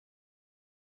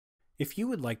If you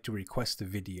would like to request a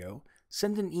video,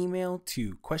 send an email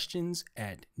to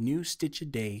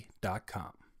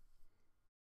questions@newstitchaday.com.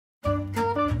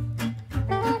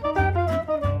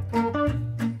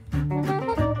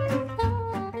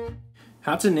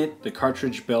 How to knit the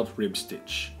cartridge belt rib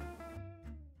stitch.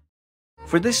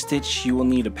 For this stitch, you will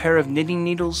need a pair of knitting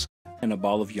needles and a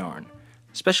ball of yarn.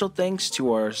 Special thanks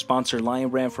to our sponsor Lion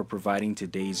Brand for providing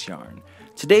today's yarn.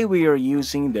 Today we are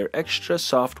using their extra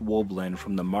soft wool blend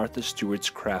from the Martha Stewart's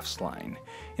Crafts line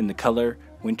in the color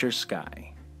Winter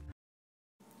Sky.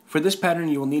 For this pattern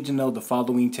you will need to know the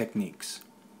following techniques: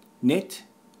 knit,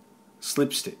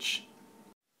 slip stitch.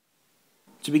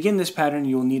 To begin this pattern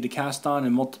you will need to cast on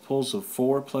in multiples of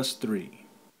 4 plus 3.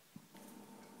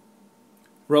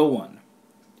 Row 1.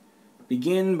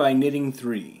 Begin by knitting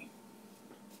 3.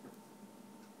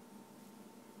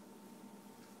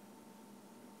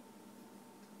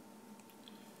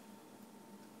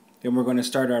 Then we're going to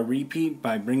start our repeat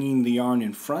by bringing the yarn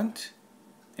in front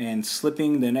and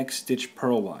slipping the next stitch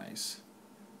purlwise.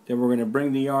 Then we're going to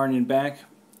bring the yarn in back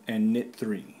and knit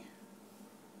 3.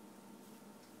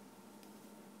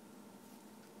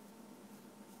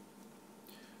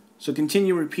 So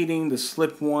continue repeating the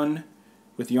slip 1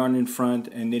 with yarn in front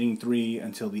and knitting 3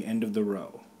 until the end of the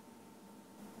row.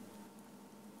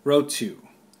 Row 2.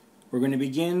 We're going to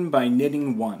begin by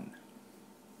knitting 1.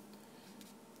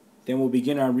 Then we'll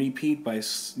begin our repeat by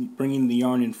bringing the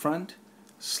yarn in front,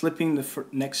 slipping the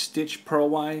next stitch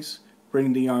purlwise,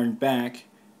 bring the yarn back,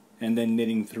 and then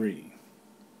knitting 3.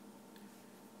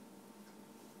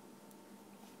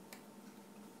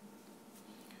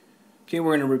 Okay,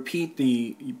 we're going to repeat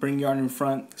the bring yarn in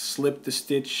front, slip the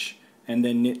stitch, and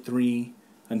then knit 3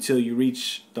 until you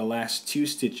reach the last 2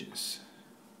 stitches.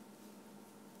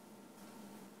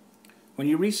 When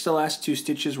you reach the last 2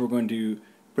 stitches, we're going to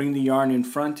bring the yarn in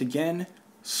front again,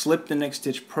 slip the next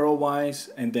stitch purlwise,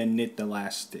 and then knit the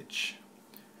last stitch.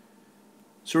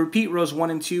 So repeat rows 1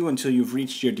 and 2 until you've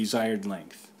reached your desired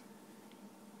length.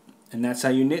 And that's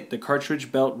how you knit the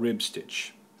cartridge belt rib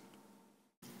stitch.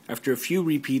 After a few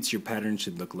repeats, your pattern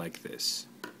should look like this.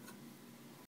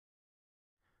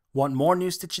 Want more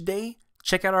New Stitch a Day?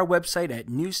 Check out our website at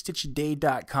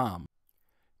newstitchaday.com.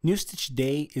 New Stitch a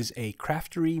Day is a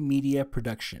Craftery Media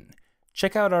production.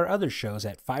 Check out our other shows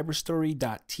at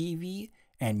fiberstory.tv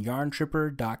and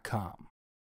yarntripper.com.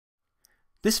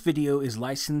 This video is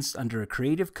licensed under a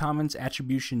Creative Commons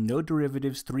Attribution No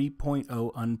Derivatives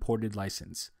 3.0 unported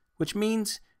license, which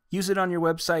means use it on your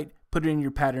website, put it in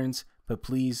your patterns, but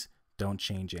please don't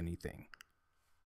change anything.